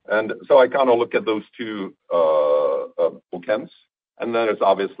 And so I kind of look at those two bookends, and then there's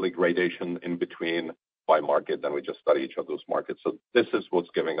obviously gradation in between by market, and we just study each of those markets. So this is what's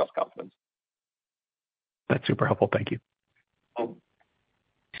giving us confidence. That's super helpful. Thank you.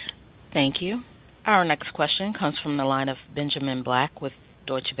 Thank you. Our next question comes from the line of Benjamin Black with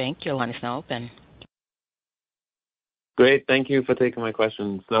Deutsche Bank. Your line is now open. Great. Thank you for taking my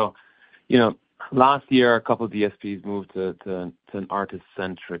question. So, last year, a couple of DSPs moved to an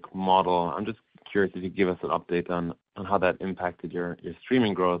artist-centric model. I'm just curious if you could give us an update on how that impacted your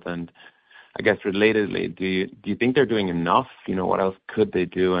streaming growth and I guess relatedly, do you think they're doing enough? What else could they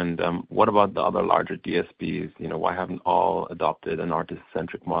do? And what about the other larger DSPs? Why haven't all adopted an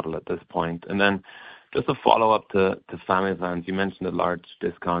artist-centric model at this point? And then just a follow-up to family plans, you mentioned the large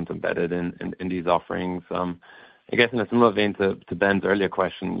discounts embedded in these offerings. I guess in a similar vein to Ben's earlier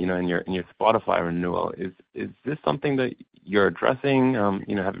question, in your Spotify renewal, is this something that you're addressing? Have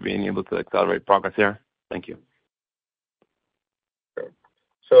you been able to accelerate progress here? Thank you. Sure.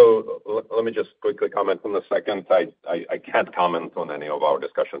 So let me just quickly comment on the second. I can't comment on any of our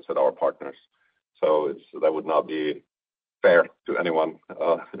discussions with our partners. So that would not be fair to anyone,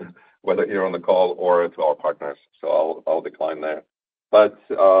 whether here on the call or to our partners. So I'll decline there. But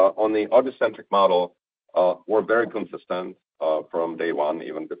on the artist-centric model, we're very consistent from day one,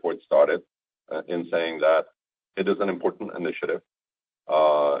 even before it started, in saying that it is an important initiative.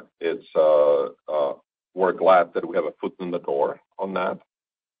 We're glad that we have a foot in the door on that.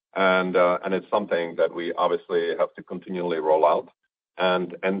 And it's something that we obviously have to continually roll out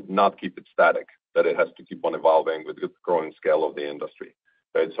and not keep it static, that it has to keep on evolving with the growing scale of the industry.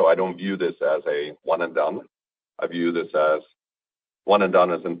 Right? So I don't view this as a one and done. I view this as one and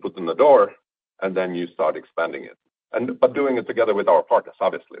done as in foot in the door, and then you start expanding it. But doing it together with our partners,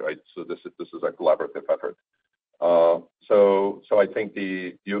 obviously, right? So this is a collaborative effort. So I think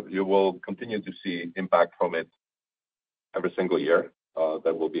you will continue to see impact from it every single year.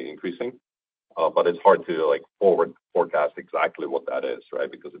 That will be increasing. But it's hard to forward forecast exactly what that is, right?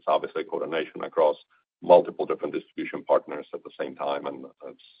 Because it's obviously coordination across multiple different distribution partners at the same time, and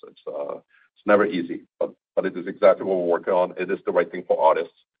it's never easy. But it is exactly what we're working on. It is the right thing for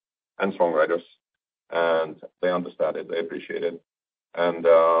artists and songwriters, and they understand it, they appreciate it, and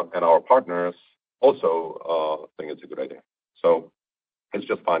our partners also think it's a good idea. So it's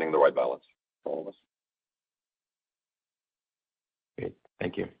just finding the right balance for all of us. Great.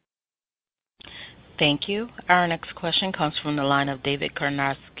 Thank you. Thank you. Our next question comes from the line of David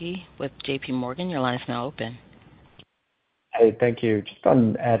Karnovsky with JP Morgan. Your line is now open. Hey, thank you. Just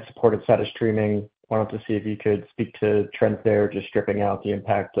on ad-supported side of streaming, wanted to see if you could speak to trends there, just stripping out the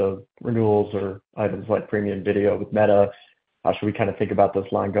impact of renewals or items like premium video with Meta. How should we kind of think about this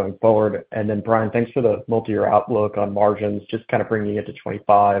line going forward? And then, Brian, thanks for the multi-year outlook on margins, just kind of bringing it to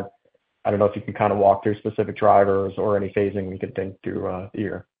 25. I don't know if you can kind of walk through specific drivers or any phasing we could think through the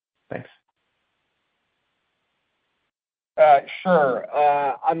year. Thanks. Sure.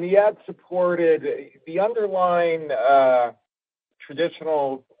 On the ad-supported, the underlying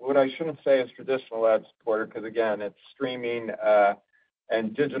traditional, what I shouldn't say is traditional ad-supported, because again, it's streaming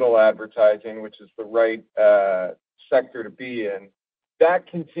and digital advertising, which is the right sector to be in. That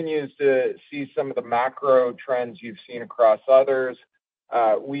continues to see some of the macro trends you've seen across others.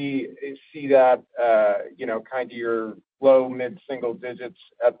 We see that, kind of your low, mid-single digits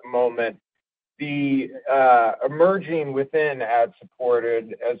at the moment. The emerging within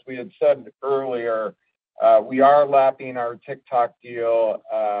ad-supported, as we had said earlier, we are lapping our TikTok deal,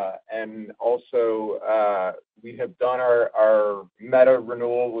 and also we have done our Meta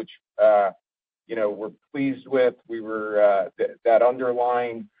renewal, which we're pleased with. That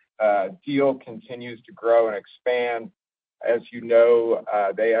underlying deal continues to grow and expand. As you know,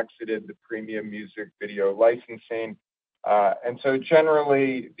 they exited the premium music video licensing. And so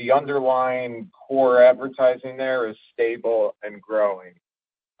generally, the underlying core advertising there is stable and growing.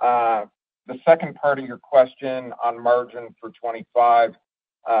 The second part of your question on margin for 25,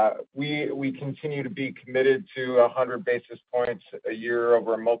 we continue to be committed to 100 basis points a year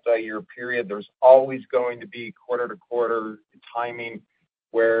over a multi-year period. There's always going to be quarter-to-quarter timing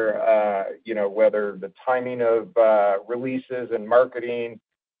where, whether the timing of releases and marketing,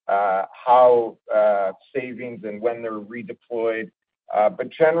 how savings and when they're redeployed. But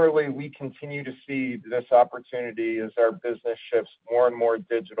generally, we continue to see this opportunity as our business shifts more and more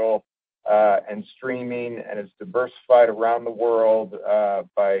digital and streaming and is diversified around the world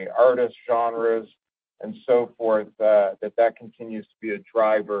by artists, genres, and so forth, that continues to be a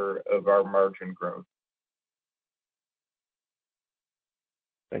driver of our margin growth.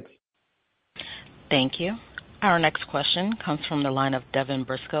 Thanks. Thank you. Our next question comes from the line of Devin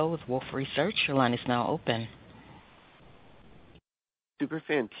Briscoe with Wolfe Research. Your line is now open.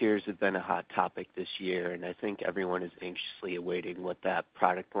 Superfan tiers have been a hot topic this year, and I think everyone is anxiously awaiting what that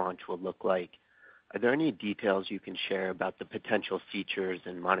product launch will look like. Are there any details you can share about the potential features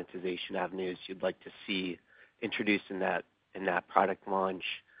and monetization avenues you'd like to see introduced in that product launch?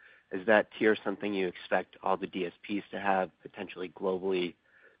 Is that tier something you expect all the DSPs to have potentially globally,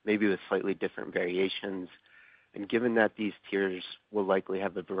 maybe with slightly different variations? And given that these tiers will likely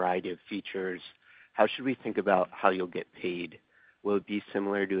have a variety of features, how should we think about how you'll get paid? Will it be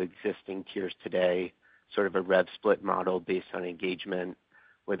similar to existing tiers today, sort of a rev split model based on engagement,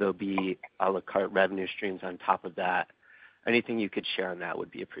 where there'll be a la carte revenue streams on top of that? Anything you could share on that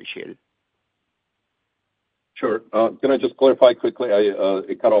would be appreciated. Sure. Can I just clarify quickly?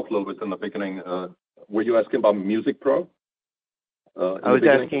 It cut off a little bit in the beginning. Were you asking about Music Pro? I was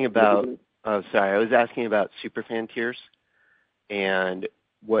asking about Superfan tiers and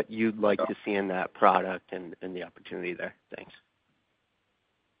what you'd like to see in that product and the opportunity there. Thanks.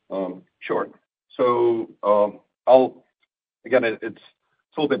 Sure. So it's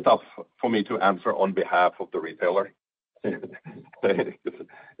a little bit tough for me to answer on behalf of the retailer. It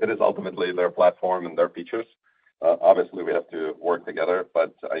is ultimately their platform and their features. Obviously, we have to work together,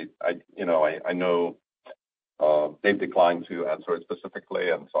 but I know they've declined to answer it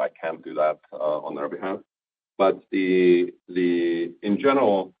specifically, and so I can't do that on their behalf. But in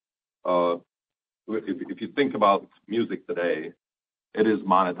general, if you think about music today, it is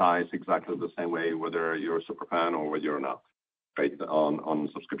monetized exactly the same way, whether you're a super fan or whether you're not, right, on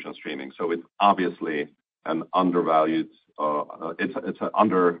subscription streaming. So it's obviously an undervalued, it's an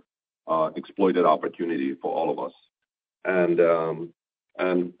under exploited opportunity for all of us. And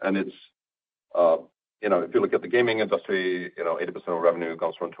it's, if you look at the gaming industry, 80% of revenue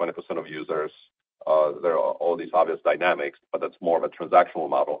comes from 20% of users. There are all these obvious dynamics, but that's more of a transactional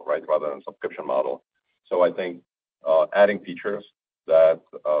model, right, rather than a subscription model. So I think adding features that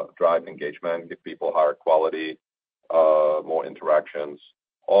drive engagement, give people higher quality, more interactions,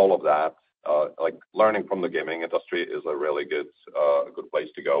 all of that, like learning from the gaming industry is a really good place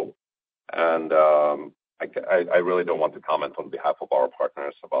to go. And I really don't want to comment on behalf of our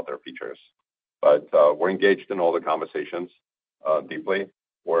partners about their features, but we're engaged in all the conversations deeply.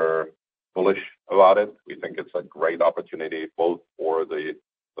 We're bullish about it. We think it's a great opportunity both for the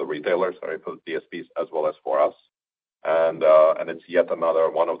retailers, for the DSPs, as well as for us. And it's yet another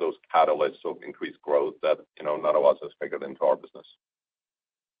one of those catalysts of increased growth that none of us has figured into our business.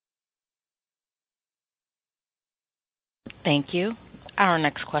 Thank you. Our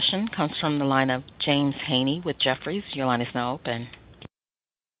next question comes from the line of James Haney with Jefferies. Your line is now open.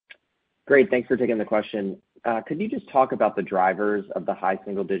 Great. Thanks for taking the question. Could you just talk about the drivers of the high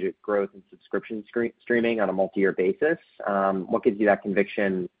single-digit growth in subscription streaming on a multi-year basis? What gives you that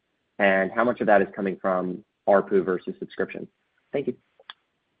conviction, and how much of that is coming from ARPU versus subscription? Thank you.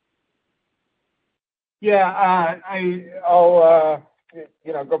 Yeah, I'll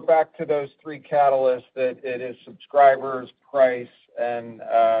go back to those three catalysts that it is subscribers, price, and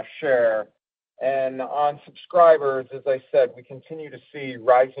share. And on subscribers, as I said, we continue to see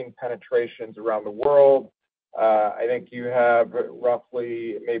rising penetrations around the world. I think you have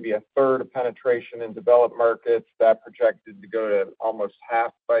roughly maybe a third of penetration in developed markets, that projected to go to almost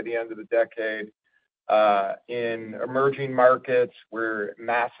half by the end of the decade. In emerging markets, where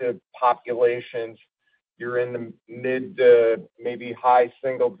massive populations, you're in the mid to maybe high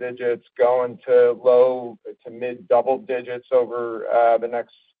single digits, going to low to mid double digits over the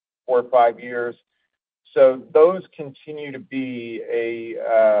next 4 or 5 years. So those continue to be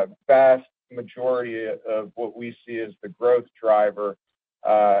a vast majority of what we see as the growth driver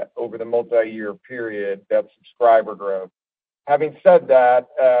over the multi-year period, that subscriber growth. Having said that,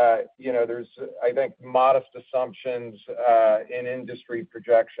 there's, I think, modest assumptions in industry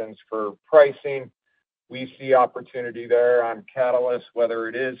projections for pricing. We see opportunity there on catalysts, whether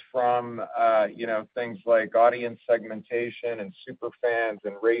it is from, things like audience segmentation and super fans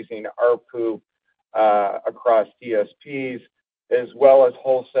and raising ARPU across DSPs, as well as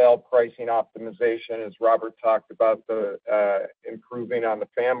wholesale pricing optimization, as Robert talked about, the improving on the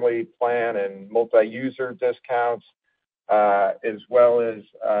family plan and multi-user discounts, as well as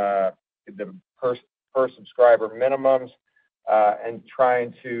the per subscriber minimums, and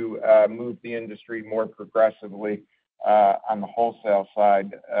trying to move the industry more progressively on the wholesale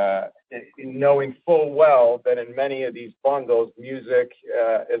side, knowing full well that in many of these bundles, music,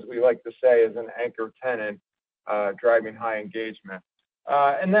 as we like to say, is an anchor tenant driving high engagement.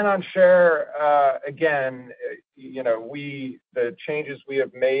 And then on share, again, the changes we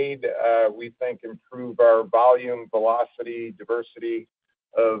have made, we think improve our volume, velocity, diversity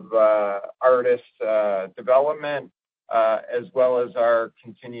of artist development, as well as our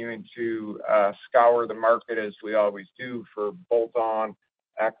continuing to scour the market, as we always do, for bolt-on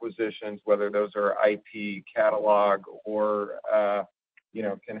acquisitions, whether those are IP, catalog, or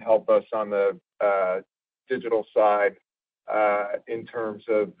can help us on the digital side in terms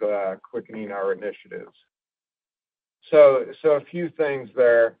of quickening our initiatives. So a few things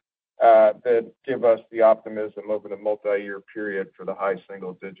there that give us the optimism over the multi-year period for the high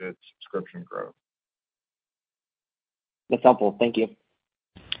single-digit subscription growth. That's helpful. Thank you.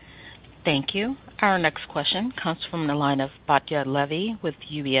 Thank you. Our next question comes from the line of Batya Levi with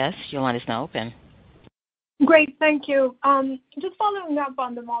UBS. Your line is now open. Great. Thank you. Just following up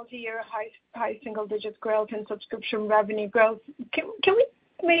on the multi-year high single-digit growth and subscription revenue growth, can we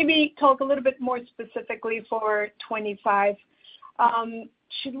maybe talk a little bit more specifically for 25?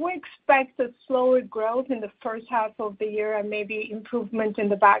 Should we expect a slower growth in the first half of the year and maybe improvement in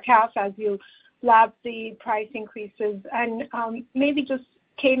the back half as you lap the price increases? And maybe just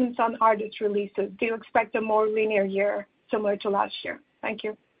cadence on artist releases. Do you expect a more linear year similar to last year? Thank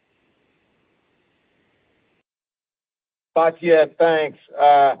you. Batya, thanks.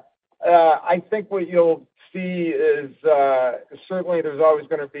 I think what you'll see is certainly there's always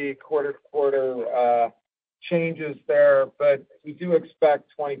going to be quarter-to-quarter changes there, but we do expect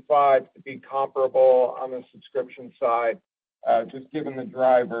 25 to be comparable on the subscription side, just given the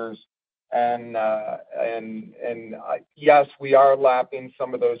drivers. And yes, we are lapping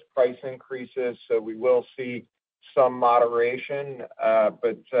some of those price increases, so we will see some moderation.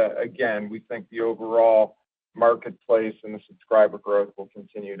 But again, we think the overall marketplace and the subscriber growth will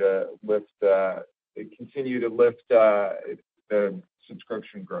continue to lift the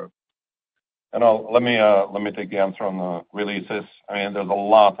subscription growth. And let me take the answer on the releases. I mean, there's a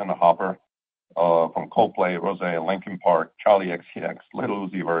lot in the hopper from Coldplay, Rosé, Linkin Park, Charlie XCX, Little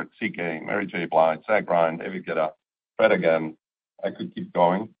Uzi Vert, CK, Mary J. Blige, Zach Bryan, David Guetta, Fred again. I could keep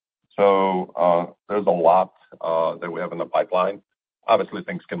going. So there's a lot that we have in the pipeline. Obviously,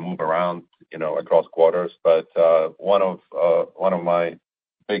 things can move around, across quarters, but one of my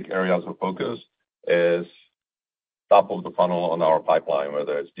big areas of focus is top of the funnel on our pipeline,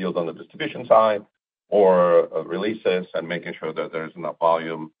 whether it's deals on the distribution side or releases, and making sure that there's enough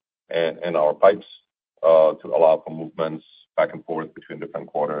volume in our pipes to allow for movements back and forth between different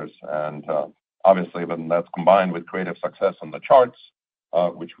quarters. And obviously, when that's combined with creative success on the charts,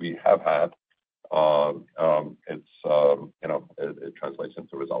 which we have had, it translates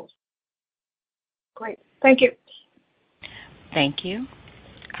into results. Great. Thank you. Thank you.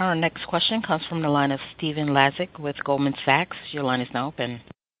 Our next question comes from the line of Stephen Laszczyk with Goldman Sachs. Your line is now open.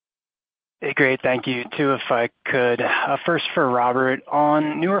 Hey, great. Thank you. Two, if I could. First for Robert,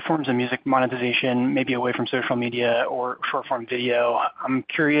 on newer forms of music monetization, maybe away from social media or short-form video, I'm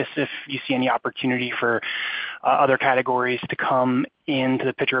curious if you see any opportunity for other categories to come into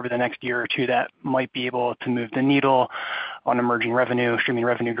the picture over the next year or two that might be able to move the needle on emerging revenue, streaming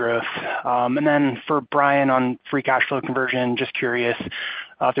revenue growth. And then for Bryan on free cash flow conversion, just curious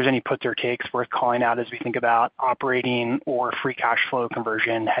if there's any puts or takes worth calling out as we think about operating or free cash flow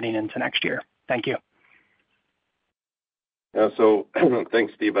conversion heading into next year. Thank you. Yeah, so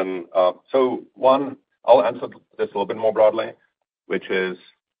thanks, Stephen. So one, I'll answer this a little bit more broadly, which is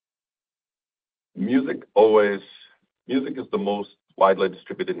music is the most widely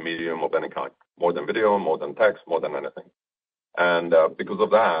distributed medium of any kind, more than video, more than text, more than anything. And because of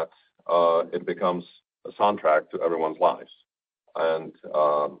that, it becomes a soundtrack to everyone's lives. And,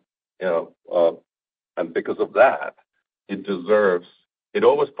 and because of that, it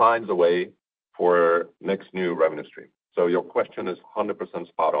always finds a way for next new revenue stream. So your question is 100%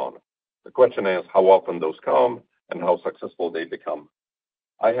 spot on. The question is how often those come and how successful they become.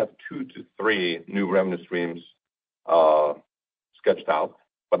 I have 2 to 3 new revenue streams sketched out,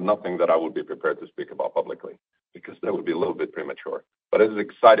 but nothing that I would be prepared to speak about publicly because that would be a little bit premature. But it is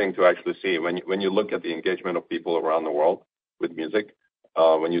exciting to actually see when you look at the engagement of people around the world with music,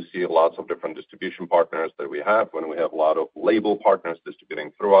 when you see lots of different distribution partners that we have, when we have a lot of label partners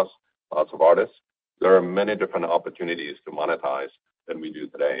distributing through us, lots of artists, there are many different opportunities to monetize than we do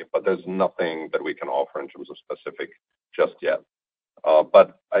today. But there's nothing that we can offer in terms of specific just yet.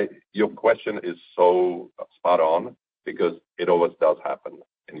 But your question is so spot on because it always does happen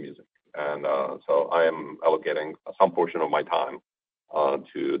in music. And so I am allocating some portion of my time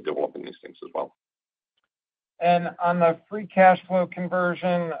to developing these things as well. And on the free cash flow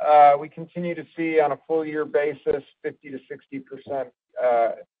conversion, we continue to see on a full year basis 50 to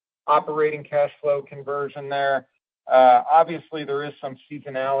 60% operating cash flow conversion there. Obviously, there is some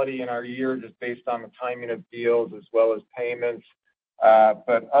seasonality in our year just based on the timing of deals as well as payments.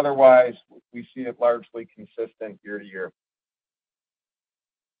 But otherwise, we see it largely consistent year to year.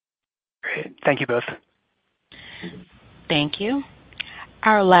 Great. Thank you both. Thank you.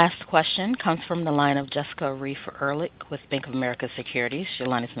 Our last question comes from the line of Jessica Reif Ehrlich with Bank of America Securities. Your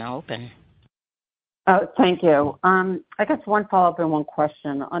line is now open. Thank you. I guess one follow-up and one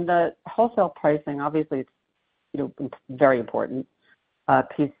question. On the wholesale pricing, obviously, it's very important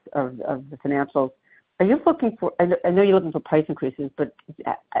piece of the financials. Are you looking for? I know you're looking for price increases, but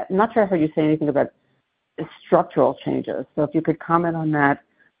I'm not sure I heard you say anything about structural changes. So if you could comment on that.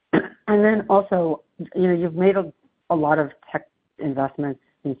 And then also, you've made a lot of tech investments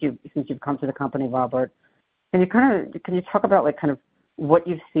since you've come to the company, Robert. Can you talk about like kind of what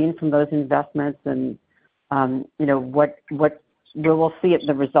you've seen from those investments and what we'll see at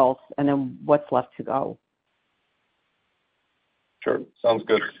the results and then what's left to go? Sure. Sounds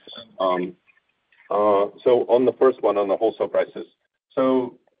good. So on the first one, on the wholesale prices.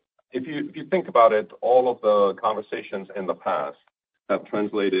 So if you think about it, all of the conversations in the past have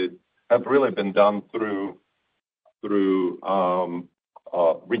really been done through retail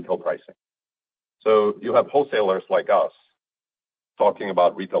pricing. So you have wholesalers like us talking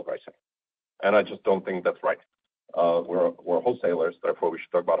about retail pricing, and I just don't think that's right. We're wholesalers, therefore we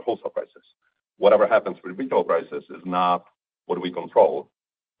should talk about wholesale prices. Whatever happens with retail prices is not what we control,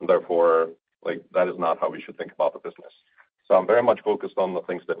 and therefore, that is not how we should think about the business. So I'm very much focused on the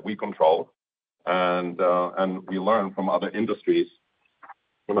things that we control, and we learn from other industries,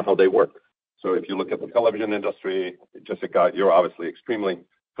 how they work. So if you look at the television industry, Jessica, you're obviously extremely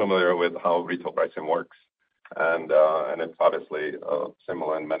familiar with how retail pricing works, and it's obviously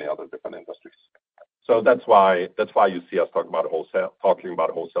similar in many other different industries. So that's why you see us talking about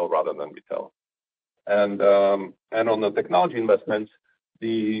wholesale rather than retail. And on the technology investments,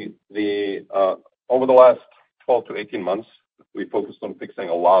 over the last 12 to 18 months, we focused on fixing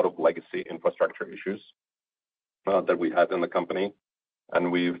a lot of legacy infrastructure issues that we had in the company,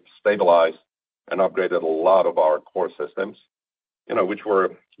 and we've stabilized and upgraded a lot of our core systems, which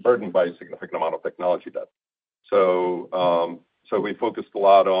were burdened by a significant amount of technology debt. So we focused a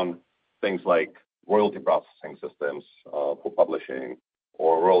lot on things like royalty processing systems for publishing,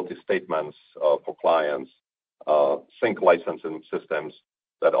 or royalty statements for clients, sync licensing systems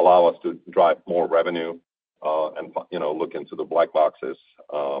that allow us to drive more revenue and look into the black boxes,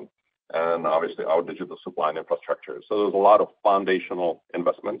 and obviously our digital supply and infrastructure. So there's a lot of foundational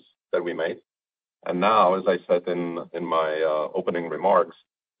investments that we made. And now, as I said in my opening remarks,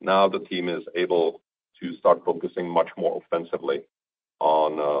 now the team is able to start focusing much more offensively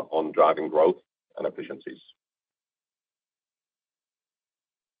on driving growth and efficiencies.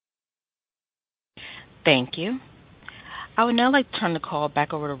 Thank you. I would now like to turn the call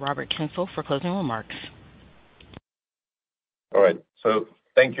back over to Robert Kyncl for closing remarks. All right. So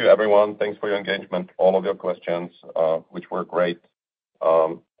thank you, everyone. Thanks for your engagement, all of your questions, which were great.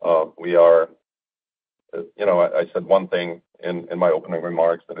 We are, I said one thing in my opening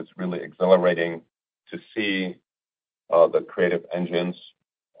remarks, that it's really exhilarating to see the creative engines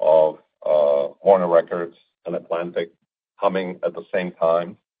of Warner Records and Atlantic humming at the same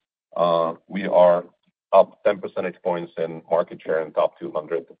time. We are up 10 percentage points in market share in top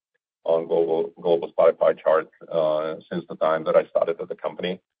 200 on global Spotify chart since the time that I started at the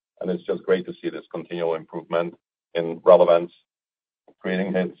company. And it's just great to see this continual improvement in relevance,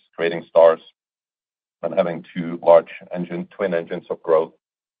 creating hits, creating stars, and having two large twin engines of growth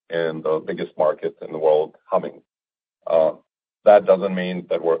in the biggest market in the world humming. That doesn't mean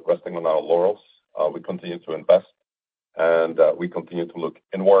that we're resting on our laurels. We continue to invest, and we continue to look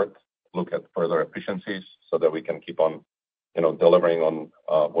inward, look at further efficiencies so that we can keep on, delivering on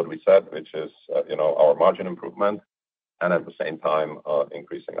what we said, which is, our margin improvement, and at the same time,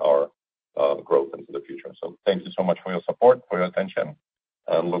 increasing our growth into the future. So thank you so much for your support, for your attention,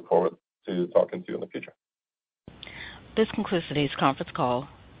 and look forward to talking to you in the future. This concludes today's conference call.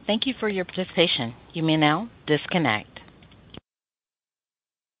 Thank you for your participation. You may now disconnect.